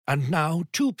And now,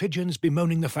 two pigeons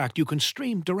bemoaning the fact you can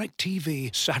stream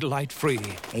DirecTV satellite-free.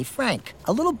 Hey, Frank,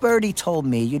 a little birdie told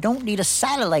me you don't need a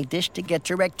satellite dish to get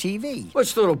DirecTV.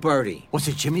 What's little birdie? Was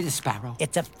it Jimmy the Sparrow?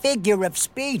 It's a figure of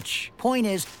speech. Point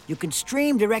is, you can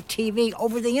stream DirecTV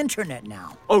over the internet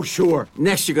now. Oh, sure.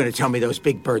 Next you're going to tell me those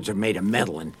big birds are made of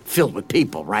metal and filled with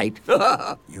people, right?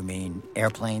 You mean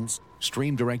airplanes?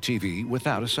 Stream DirecTV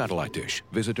without a satellite dish.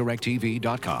 Visit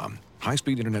DirecTV.com.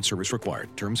 High-speed internet service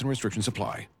required. Terms and restrictions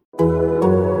apply.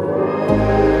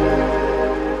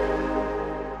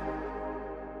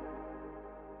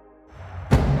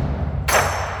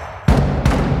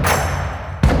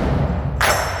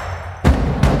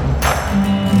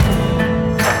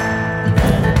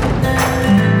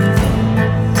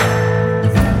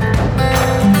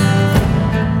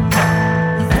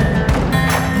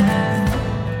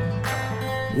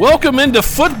 Welcome into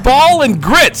Football and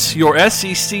Grits, your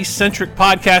SEC-centric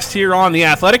podcast here on The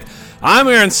Athletic. I'm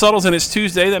Aaron Suttles, and it's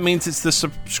Tuesday. That means it's the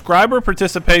subscriber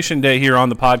participation day here on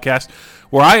the podcast,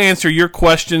 where I answer your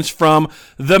questions from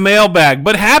the mailbag.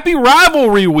 But happy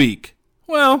rivalry week.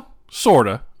 Well,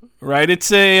 sorta, right?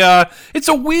 It's a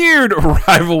weird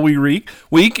rivalry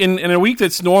week, and a week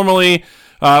that's normally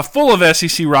full of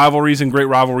SEC rivalries and great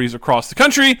rivalries across the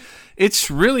country. It's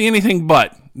really anything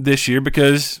but this year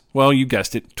because, well, you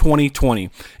guessed it, 2020.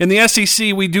 In the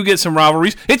SEC, we do get some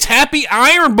rivalries. It's Happy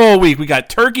Iron Bowl week. We got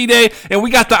Turkey Day, and we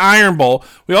got the Iron Bowl.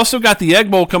 We also got the Egg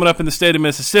Bowl coming up in the state of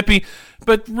Mississippi.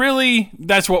 But really,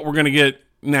 that's what we're going to get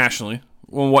nationally.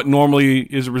 Well, what normally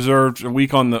is reserved a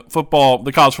week on the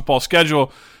college football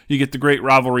schedule, you get the great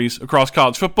rivalries across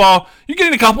college football. You're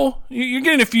getting a couple. You're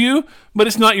getting a few, but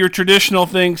it's not your traditional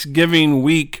Thanksgiving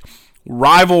week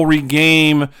rivalry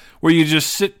game where you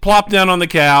just plop down on the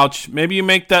couch. Maybe you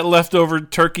make that leftover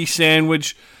turkey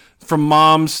sandwich from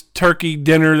mom's turkey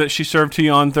dinner that she served to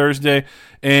you on Thursday,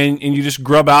 and you just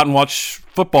grub out and watch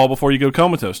football before you go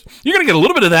comatose. You're going to get a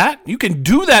little bit of that. You can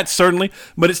do that, certainly,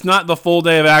 but it's not the full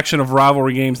day of action of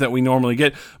rivalry games that we normally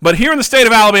get. But here in the state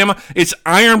of Alabama, it's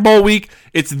Iron Bowl week.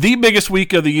 It's the biggest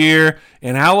week of the year,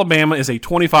 and Alabama is a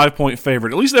 25-point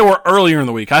favorite. At least they were earlier in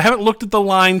the week. I haven't looked at the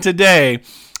line today,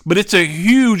 but it's a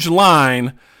huge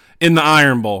line in the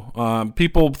Iron Bowl.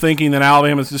 People thinking that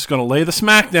Alabama is just going to lay the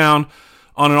smackdown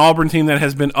on an Auburn team that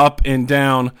has been up and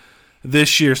down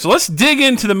this year. So let's dig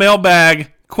into the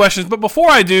mailbag questions. But before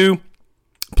I do,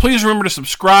 please remember to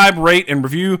subscribe, rate, and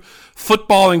review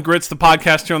Football and Grits, the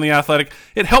podcast here on The Athletic.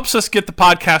 It helps us get the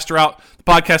podcast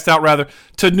out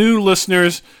to new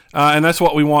listeners, and that's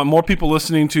what we want. More people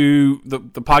listening to the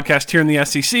podcast here in the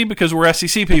SEC because we're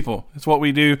SEC people. It's what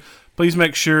we do. Please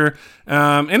make sure.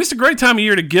 And it's a great time of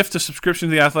year to gift a subscription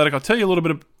to The Athletic. I'll tell you a little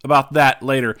bit about that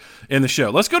later in the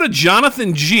show. Let's go to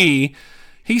Jonathan G.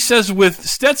 He says, with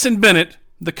Stetson Bennett,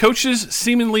 the coaches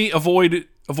seemingly avoided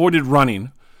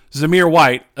running Zamir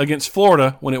White against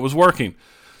Florida when it was working.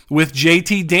 With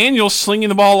JT Daniels slinging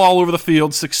the ball all over the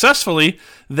field successfully,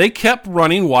 they kept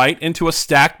running White into a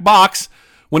stacked box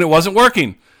when it wasn't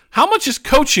working. How much has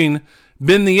coaching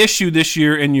been the issue this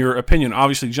year, in your opinion?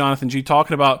 Obviously, Jonathan G.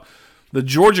 talking about the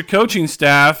Georgia coaching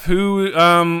staff, who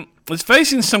is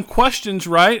facing some questions,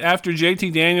 right, after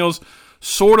JT Daniels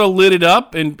sort of lit it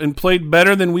up and played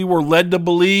better than we were led to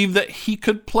believe that he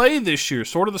could play this year.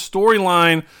 Sort of the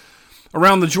storyline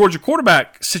around the Georgia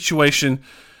quarterback situation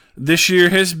this year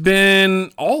has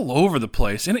been all over the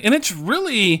place. And it's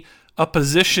really a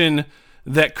position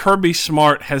that Kirby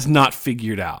Smart has not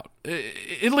figured out,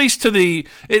 at least to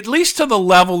the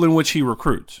level in which he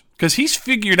recruits. Because he's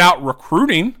figured out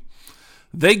recruiting.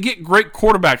 They get great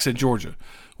quarterbacks at Georgia,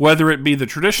 whether it be the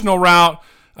traditional route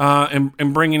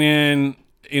and bringing in,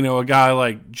 a guy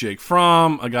like Jake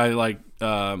Fromm, a guy like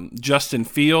Justin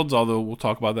Fields, although we'll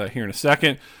talk about that here in a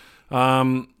second.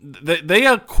 They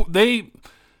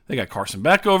got Carson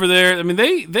Beck over there. I mean,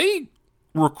 they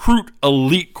recruit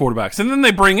elite quarterbacks, and then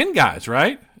they bring in guys,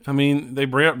 right? I mean, they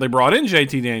brought in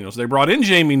JT Daniels, they brought in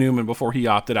Jamie Newman before he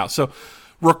opted out. So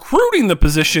recruiting the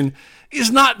position is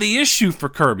not the issue for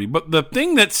Kirby, but the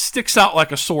thing that sticks out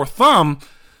like a sore thumb,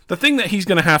 the thing that he's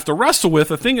going to have to wrestle with,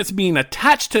 the thing that's being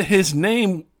attached to his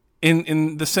name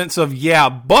in the sense of,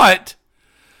 but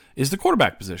is the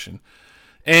quarterback position.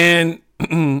 And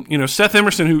Seth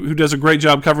Emerson, who does a great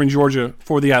job covering Georgia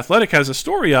for The Athletic, has a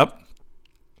story up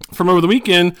from over the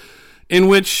weekend in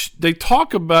which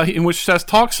Seth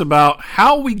talks about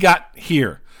how we got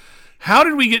here. How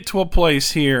did we get to a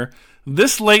place here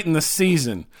this late in the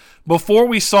season before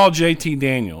we saw JT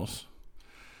Daniels,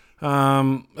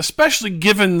 especially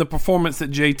given the performance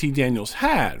that JT Daniels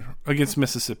had against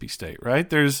Mississippi State,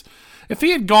 right? If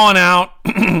he had gone out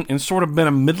and sort of been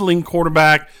a middling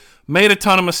quarterback, made a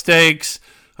ton of mistakes,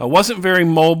 wasn't very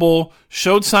mobile,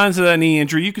 showed signs of that knee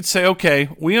injury. You could say, okay,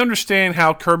 we understand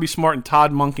how Kirby Smart and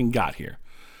Todd Monken got here.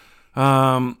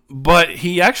 But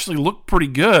he actually looked pretty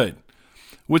good,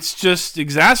 which just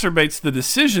exacerbates the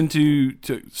decision to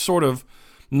sort of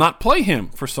not play him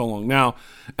for so long. Now,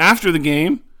 after the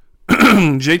game,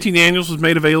 JT Daniels was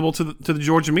made available to the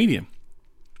Georgia media.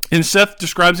 And Seth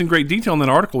describes in great detail in that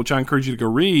article, which I encourage you to go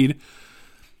read,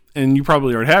 and you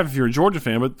probably already have if you're a Georgia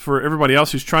fan, but for everybody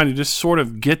else who's trying to just sort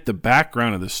of get the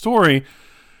background of the story,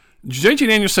 JT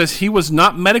Daniels says he was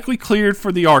not medically cleared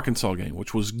for the Arkansas game,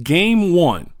 which was game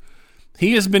 1.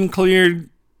 He has been cleared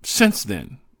since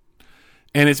then,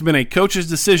 and it's been a coach's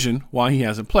decision why he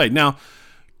hasn't played. Now,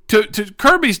 to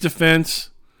Kirby's defense,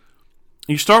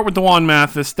 you start with DeJuan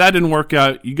Mathis. That didn't work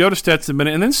out. You go to Stetson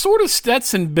Bennett, and then sort of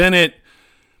Stetson Bennett,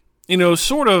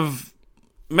 sort of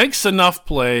makes enough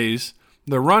plays.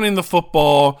 They're running the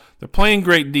football. They're playing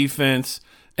great defense,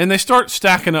 and they start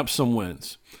stacking up some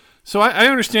wins. So I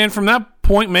understand from that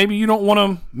point, maybe you don't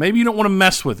want to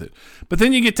mess with it. But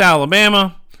then you get to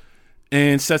Alabama,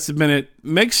 and Stetson Bennett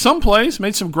makes some plays,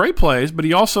 made some great plays, but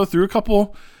he also threw a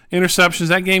couple interceptions.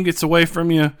 That game gets away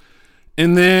from you.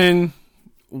 And then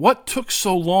what took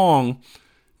so long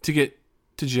to get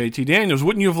to JT Daniels?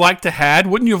 Wouldn't you have liked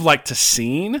to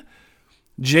seen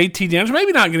JT Daniels?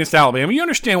 Maybe not against Alabama. You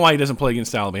understand why he doesn't play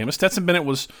against Alabama. Stetson Bennett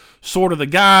was sort of the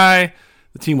guy.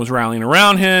 The team was rallying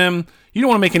around him. You don't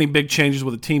want to make any big changes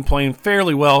with a team playing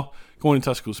fairly well going into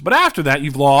Tuscaloosa. But after that,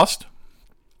 you've lost.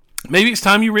 Maybe it's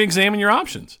time you re-examine your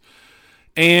options.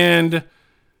 And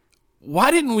why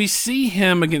didn't we see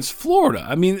him against Florida?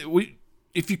 I mean,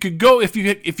 if you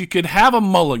could have a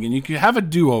mulligan, you could have a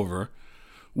do-over,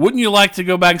 wouldn't you like to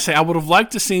go back and say, I would have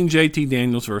liked to seen JT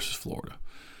Daniels versus Florida?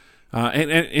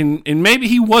 And maybe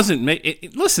he wasn't.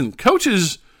 Listen,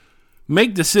 coaches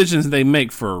make decisions they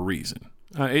make for a reason.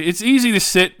 It's easy to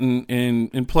sit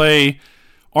and play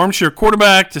armchair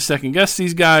quarterback, to second-guess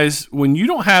these guys when you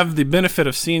don't have the benefit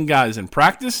of seeing guys in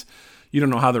practice. You don't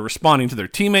know how they're responding to their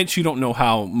teammates. You don't know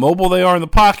how mobile they are in the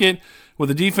pocket with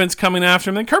the defense coming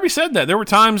after them. And Kirby said that. There were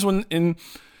times when in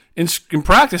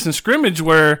practice and scrimmage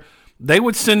where they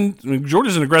would send,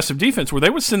 Georgia's an aggressive defense, where they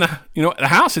would send the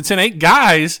house had sent 8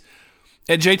 guys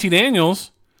at JT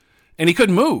Daniels, and he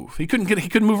couldn't move. He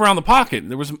couldn't move around the pocket.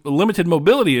 There was a limited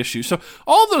mobility issue. So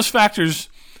all those factors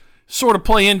sort of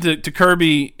play into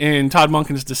Kirby and Todd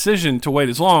Monken's decision to wait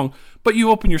as long, but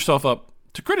you open yourself up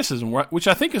to criticism, which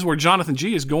I think is where Jonathan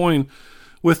G. is going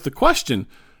with the question.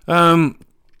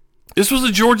 This was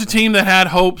a Georgia team that had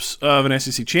hopes of an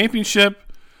SEC championship,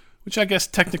 which I guess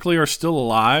technically are still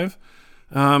alive.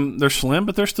 They're slim,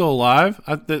 but they're still alive.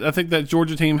 I think that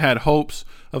Georgia team had hopes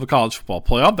of a college football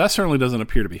playoff. That certainly doesn't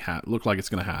appear to look like it's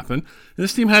going to happen. And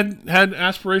this team had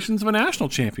aspirations of a national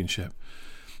championship.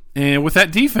 And with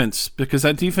that defense, because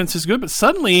that defense is good, but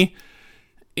suddenly,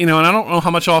 and I don't know how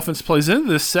much offense plays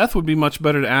into this. Seth would be much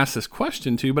better to ask this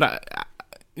question to, but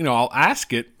I'll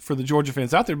ask it for the Georgia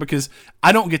fans out there because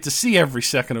I don't get to see every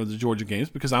second of the Georgia games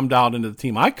because I'm dialed into the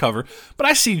team I cover, but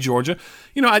I see Georgia.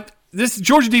 This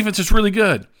Georgia defense is really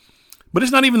good, but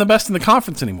it's not even the best in the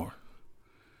conference anymore.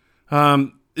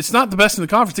 It's not the best in the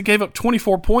conference. It gave up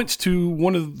 24 points to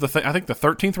one of the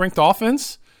 13th ranked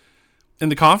offense in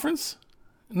the conference.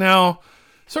 Now,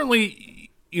 certainly,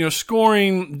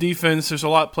 scoring defense, there's a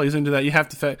lot plays into that. You have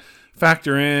to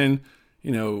factor in,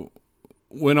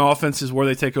 when offenses where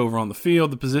they take over on the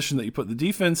field, the position that you put the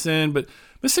defense in. But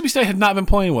Mississippi State had not been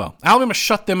playing well. Alabama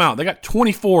shut them out. They got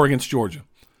 24 against Georgia,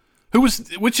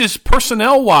 which is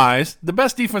personnel-wise the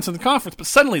best defense in the conference. But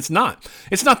suddenly it's not.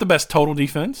 It's not the best total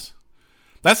defense.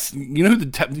 That's who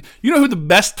the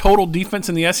best total defense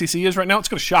in the SEC is right now. It's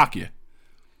going to shock you.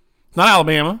 It's not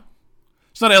Alabama.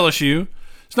 It's not LSU.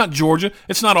 It's not Georgia.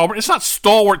 It's not Auburn. It's not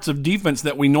stalwarts of defense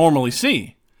that we normally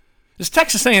see. It's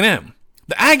Texas A&M.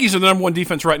 The Aggies are the number one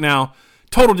defense right now,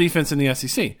 total defense in the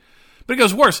SEC. But it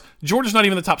goes worse. Georgia's not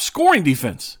even the top scoring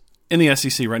defense in the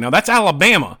SEC right now. That's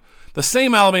Alabama. The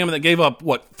same Alabama that gave up,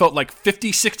 felt like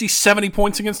 50, 60, 70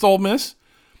 points against Ole Miss.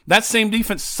 That same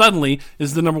defense suddenly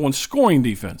is the number one scoring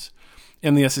defense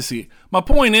in the SEC. My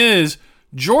point is,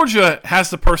 Georgia has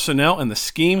the personnel and the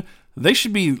scheme. They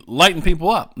should be lighting people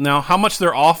up. Now, how much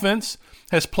their offense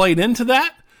has played into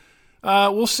that,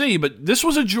 we'll see. But this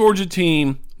was a Georgia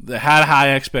team that had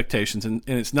high expectations, and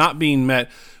it's not being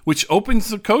met, which opens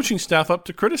the coaching staff up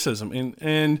to criticism.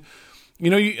 And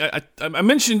I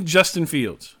mentioned Justin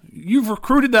Fields. You've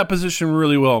recruited that position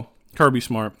really well, Kirby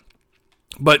Smart.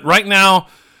 But right now,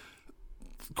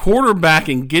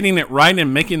 quarterbacking, getting it right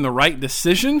and making the right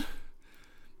decision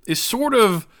is sort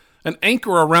of an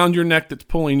anchor around your neck that's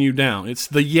pulling you down. It's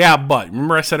the yeah, but.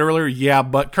 Remember I said earlier, yeah,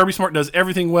 but. Kirby Smart does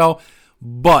everything well,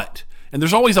 but. And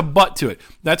there's always a but to it.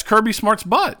 That's Kirby Smart's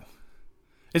but.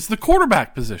 It's the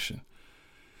quarterback position.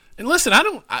 And listen,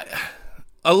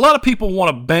 a lot of people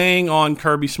want to bang on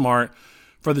Kirby Smart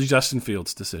for the Justin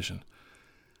Fields decision.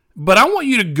 But I want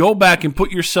you to go back and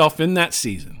put yourself in that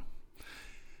season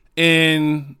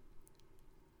and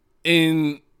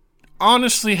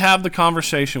honestly have the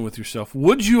conversation with yourself.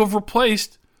 Would you have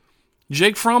replaced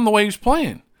Jake Fromm the way he was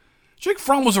playing? Jake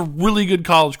Fromm was a really good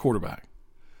college quarterback.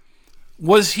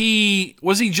 Was he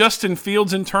Justin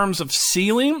Fields in terms of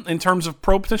ceiling, in terms of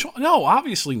pro potential? No,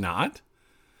 obviously not.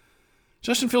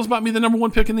 Justin Fields might be the number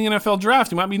 1 pick in the NFL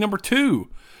draft. He might be number 2.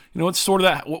 It's sort of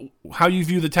that how you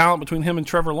view the talent between him and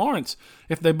Trevor Lawrence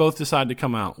if they both decide to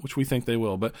come out, which we think they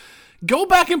will. But go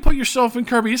back and put yourself in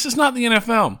Kirby. This is not the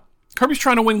NFL. Kirby's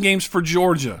trying to win games for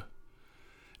Georgia.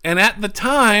 And at the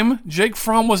time, Jake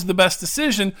Fromm was the best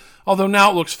decision, although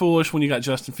now it looks foolish when you got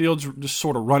Justin Fields just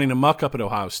sort of running amok up at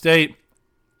Ohio State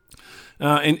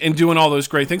and doing all those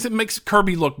great things. It makes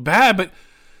Kirby look bad, but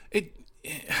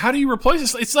how do you replace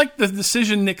this? It's like the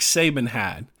decision Nick Saban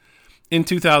had in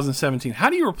 2017.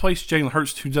 How do you replace Jalen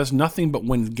Hurts, who does nothing but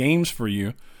wins games for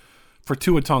you, for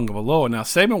Tua Tagovailoa? Now,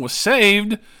 Saban was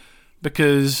saved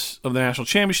because of the national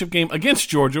championship game against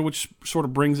Georgia, which sort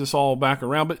of brings us all back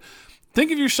around. But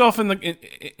think of yourself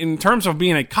in terms of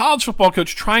being a college football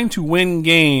coach trying to win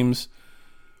games.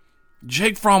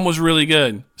 Jake Fromm was really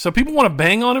good. So people want to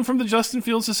bang on him from the Justin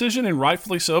Fields decision, and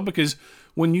rightfully so, because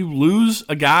when you lose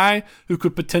a guy who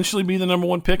could potentially be the number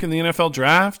 1 pick in the NFL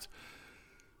draft,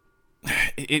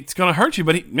 it's going to hurt you.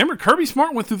 But remember, Kirby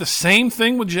Smart went through the same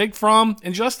thing with Jake Fromm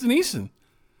and Justin Eason.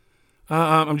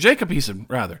 Jacob Eason,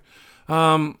 rather.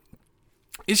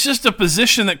 It's just a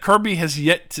position that Kirby has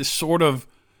yet to sort of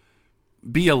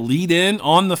be a lead-in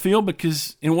on the field,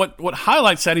 because in what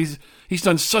highlights that he's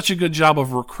done such a good job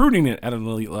of recruiting it at an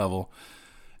elite level.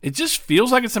 It just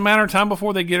feels like it's a matter of time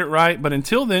before they get it right, but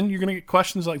until then, you're going to get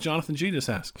questions like Jonathan G. just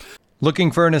asked.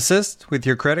 Looking for an assist with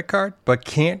your credit card, but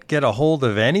can't get a hold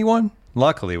of anyone?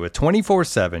 Luckily, with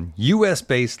 24/7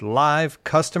 U.S.-based live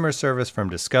customer service from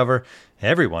Discover,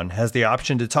 everyone has the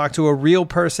option to talk to a real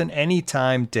person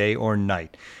anytime, day or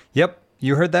night. Yep,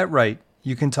 you heard that right.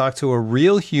 You can talk to a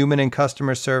real human in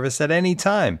customer service at any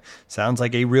time. Sounds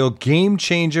like a real game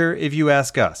changer if you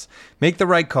ask us. Make the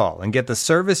right call and get the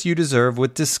service you deserve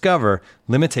with Discover.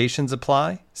 Limitations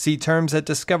apply. See terms at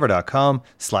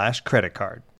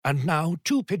discover.com/creditcard. And now,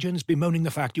 2 pigeons bemoaning the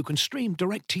fact you can stream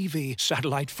DirecTV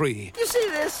satellite-free. You see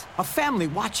this? A family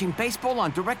watching baseball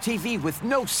on DirecTV with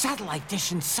no satellite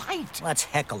dish in sight. Let's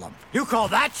heckle them. You call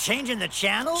that changing the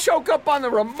channel? Choke up on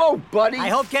the remote, buddy. I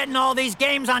hope getting all these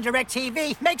games on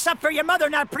DirecTV makes up for your mother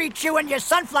not pre-chewing your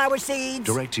sunflower seeds.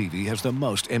 DirecTV has the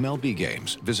most MLB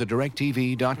games. Visit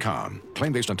DirecTV.com.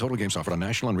 Claim based on total games offered on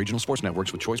national and regional sports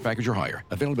networks with choice package or higher.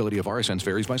 Availability of RSNs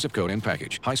varies by zip code and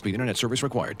package. High-speed internet service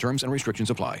required. Terms and restrictions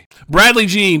apply. Bradley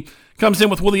G comes in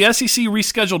with, will the SEC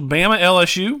reschedule Bama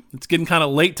LSU? It's getting kind of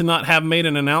late to not have made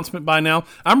an announcement by now.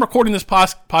 I'm recording this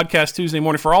podcast Tuesday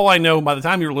morning. For all I know, by the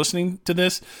time you're listening to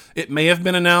this, it may have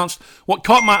been announced. What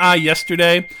caught my eye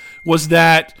yesterday was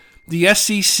that the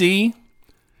SEC,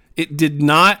 it did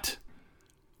not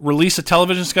release a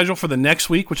television schedule for the next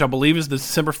week, which I believe is the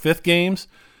December 5th games.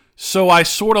 So I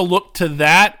sort of looked to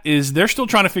that, is they're still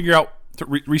trying to figure out to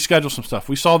reschedule some stuff.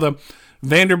 We saw the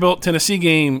Vanderbilt-Tennessee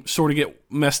game sort of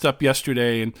get messed up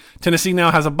yesterday, and Tennessee now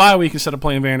has a bye week instead of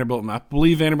playing Vanderbilt, and I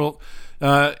believe Vanderbilt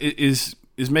is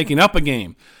making up a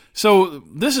game. So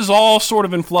this is all sort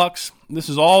of in flux. This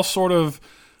is all sort of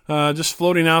just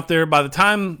floating out there. By the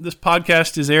time this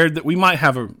podcast is aired, that we might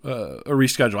have a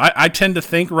reschedule. I tend to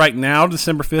think right now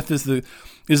December 5th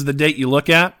is the date you look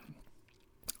at.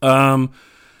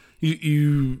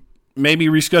 You maybe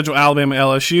reschedule Alabama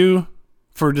LSU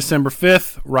for December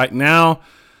 5th. Right now,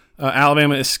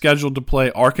 Alabama is scheduled to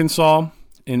play Arkansas,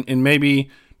 and maybe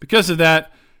because of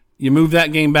that, you move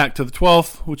that game back to the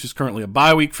 12th, which is currently a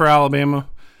bye week for Alabama,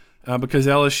 because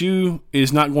LSU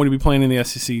is not going to be playing in the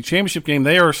SEC championship game.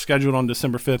 They are scheduled on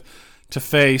December 5th to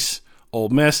face Ole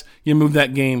Miss. You move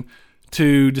that game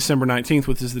to December 19th,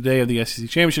 which is the day of the SEC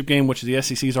championship game, which the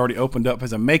SEC has already opened up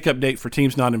as a makeup date for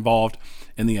teams not involved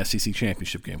in the SEC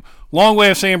championship game. Long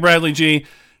way of saying, Bradley G.,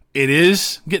 it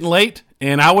is getting late,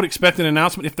 and I would expect an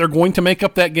announcement. If they're going to make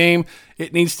up that game,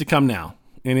 it needs to come now.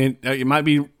 And it might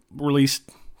be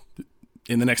released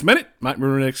in the next minute, might be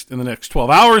released in the next 12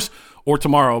 hours, or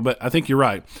tomorrow, but I think you're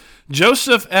right.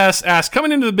 Joseph S. asks,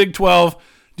 coming into the Big 12,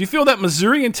 do you feel that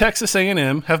Missouri and Texas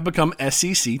A&M have become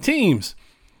SEC teams?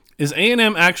 Is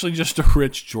A&M actually just a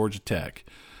rich Georgia Tech?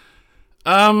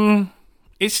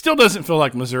 It still doesn't feel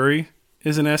like Missouri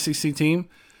is an SEC team.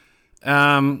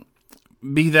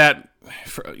 Be that,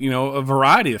 a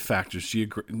variety of factors.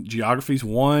 Geography's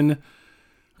one.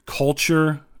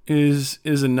 Culture is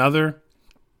another.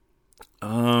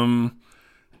 When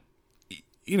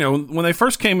they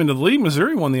first came into the league,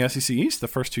 Missouri won the SEC East the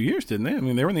first 2 years, didn't they? I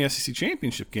mean, they were in the SEC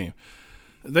championship game.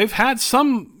 They've had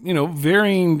some,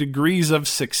 varying degrees of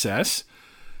success,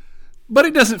 but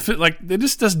it doesn't feel like it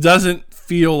just doesn't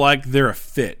feel like they're a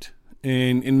fit.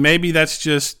 And maybe that's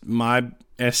just my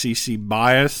SEC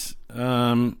bias,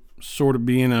 sort of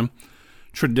being a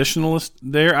traditionalist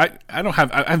there. I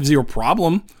have zero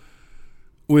problem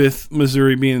with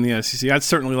Missouri being in the SEC. I'd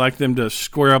certainly like them to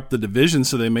square up the division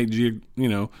so they make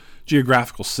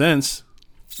geographical sense.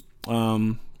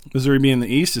 Missouri being in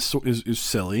the East is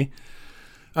silly.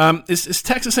 Is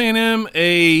Texas A&M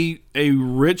a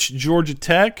rich Georgia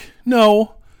Tech?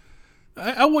 No,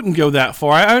 I wouldn't go that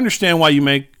far. I understand why you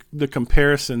make the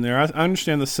comparison there. I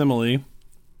understand the simile,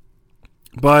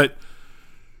 but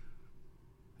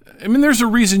I mean, there's a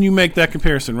reason you make that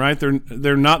comparison, right?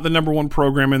 They're not the number one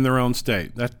program in their own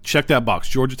state. Check that box.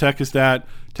 Georgia Tech is that.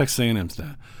 Texas A&M's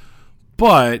that.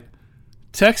 But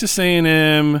Texas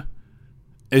A&M,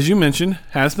 as you mentioned,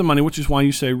 has the money, which is why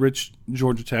you say rich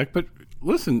Georgia Tech. But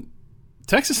listen,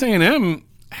 Texas A&M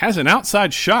has an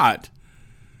outside shot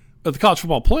at the college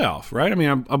football playoff, right? I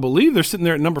mean, I believe they're sitting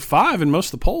there at number 5 in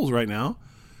most of the polls right now.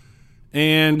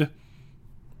 And,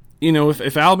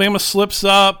 if Alabama slips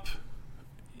up,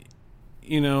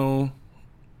 I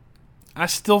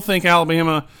still think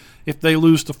Alabama, if they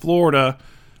lose to Florida,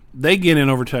 they get in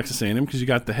over Texas A&M because you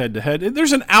got the head-to-head.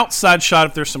 There's an outside shot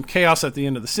if there's some chaos at the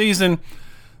end of the season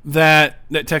that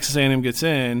Texas A&M gets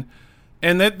in.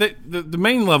 And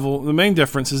the main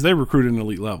difference is they recruit at an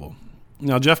elite level.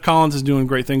 Now, Jeff Collins is doing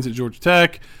great things at Georgia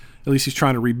Tech. At least he's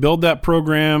trying to rebuild that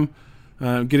program,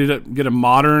 get a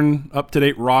modern,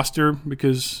 up-to-date roster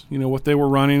because, what they were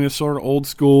running is sort of old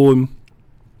school and,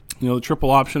 the triple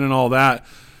option and all that.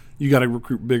 You got to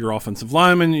recruit bigger offensive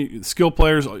linemen, skill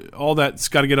players, all that's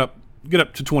got to get up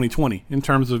to 2020 in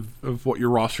terms of what your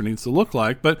roster needs to look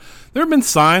like. But there have been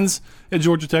signs at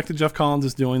Georgia Tech that Jeff Collins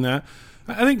is doing that.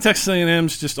 I think Texas A&M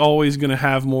is just always going to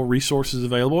have more resources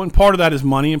available, and part of that is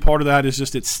money, and part of that is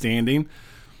just its standing.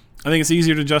 I think it's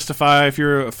easier to justify if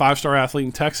you're a 5-star athlete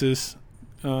in Texas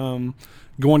going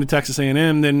to Texas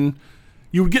A&M than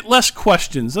you would get less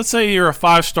questions. Let's say you're a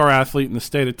 5-star athlete in the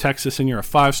state of Texas and you're a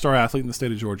 5-star athlete in the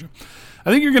state of Georgia.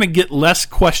 I think you're going to get less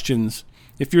questions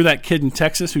if you're that kid in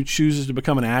Texas who chooses to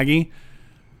become an Aggie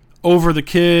over the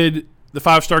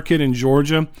 5-star kid in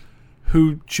Georgia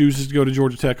who chooses to go to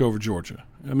Georgia Tech over Georgia.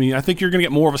 I mean, I think you're going to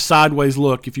get more of a sideways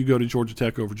look if you go to Georgia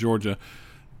Tech over Georgia,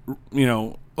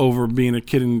 over being a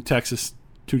kid in Texas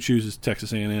who chooses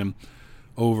Texas A&M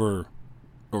over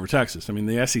Texas. I mean,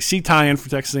 the SEC tie-in for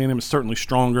Texas A&M is certainly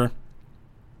stronger.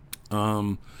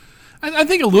 I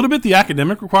think a little bit the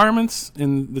academic requirements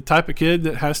and the type of kid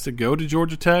that has to go to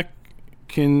Georgia Tech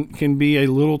can be a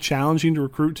little challenging to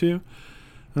recruit to.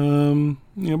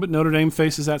 But Notre Dame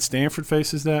faces that, Stanford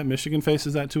faces that, Michigan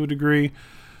faces that to a degree.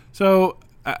 So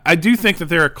I do think that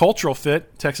they're a cultural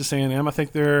fit, Texas A&M. I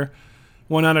think they're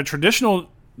one on a traditional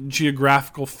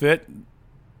geographical fit.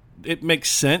 It makes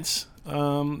sense.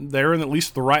 They're in at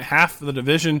least the right half of the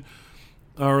division,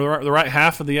 or the right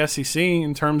half of the SEC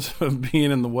in terms of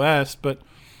being in the West. But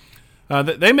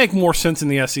they make more sense in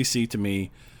the SEC to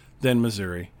me than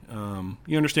Missouri.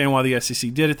 You understand why the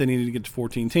SEC did it. They needed to get to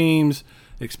 14 teams.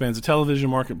 It expands the television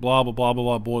market, blah, blah, blah,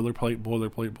 blah, blah,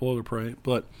 boilerplate.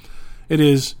 But it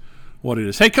is what it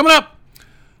is. Hey, coming up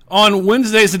on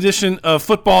Wednesday's edition of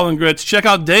Football and Grits, check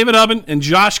out David Ubben and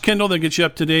Josh Kendall. They'll get you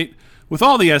up to date with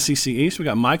all the SEC East. We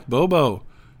got Mike Bobo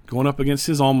going up against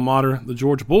his alma mater, the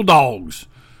Georgia Bulldogs.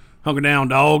 Hunker down,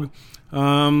 dog.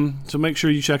 So make sure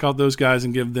you check out those guys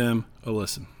and give them a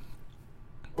listen.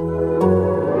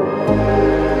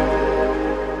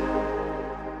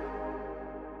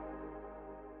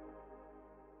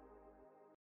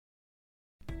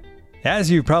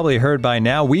 As you've probably heard by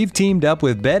now, we've teamed up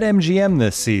with BetMGM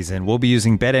this season. We'll be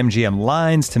using BetMGM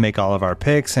lines to make all of our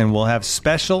picks, and we'll have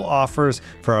special offers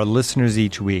for our listeners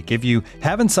each week. If you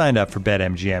haven't signed up for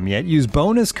BetMGM yet, use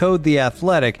bonus code The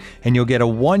Athletic, and you'll get a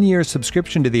 1-year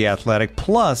subscription to The Athletic,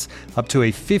 plus up to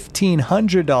a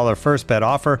 $1,500 first bet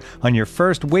offer on your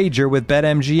first wager with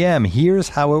BetMGM. Here's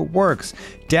how it works.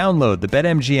 Download the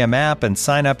BetMGM app and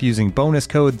sign up using bonus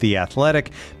code The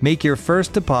Athletic. Make your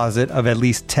first deposit of at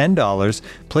least $10.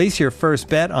 Place your first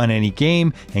bet on any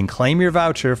game and claim your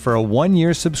voucher for a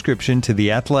 1-year subscription to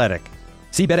The Athletic.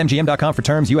 See BetMGM.com for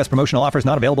terms. U.S. promotional offers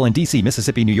not available in D.C.,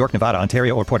 Mississippi, New York, Nevada,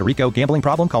 Ontario, or Puerto Rico. Gambling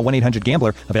problem? Call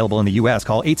 1-800-GAMBLER. Available in the U.S.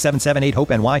 Call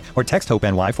 877-8-HOPE-NY or text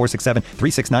HOPE-NY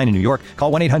 467-369 in New York.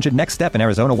 Call 1-800-NEXT-STEP in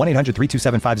Arizona.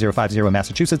 1-800-327-5050 in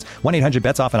Massachusetts.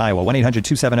 1-800-BETS-OFF in Iowa.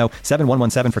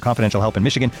 1-800-270-7117 for confidential help in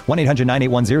Michigan.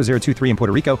 1-800-981-0023 in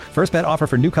Puerto Rico. First bet offer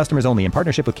for new customers only in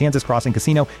partnership with Kansas Crossing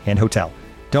Casino and Hotel.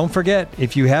 Don't forget,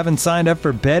 if you haven't signed up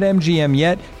for BetMGM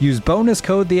yet, use bonus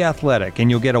code The Athletic,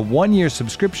 and you'll get a 1-year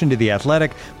subscription to The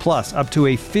Athletic, plus up to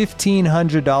a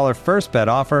 $1,500 first bet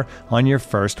offer on your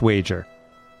first wager.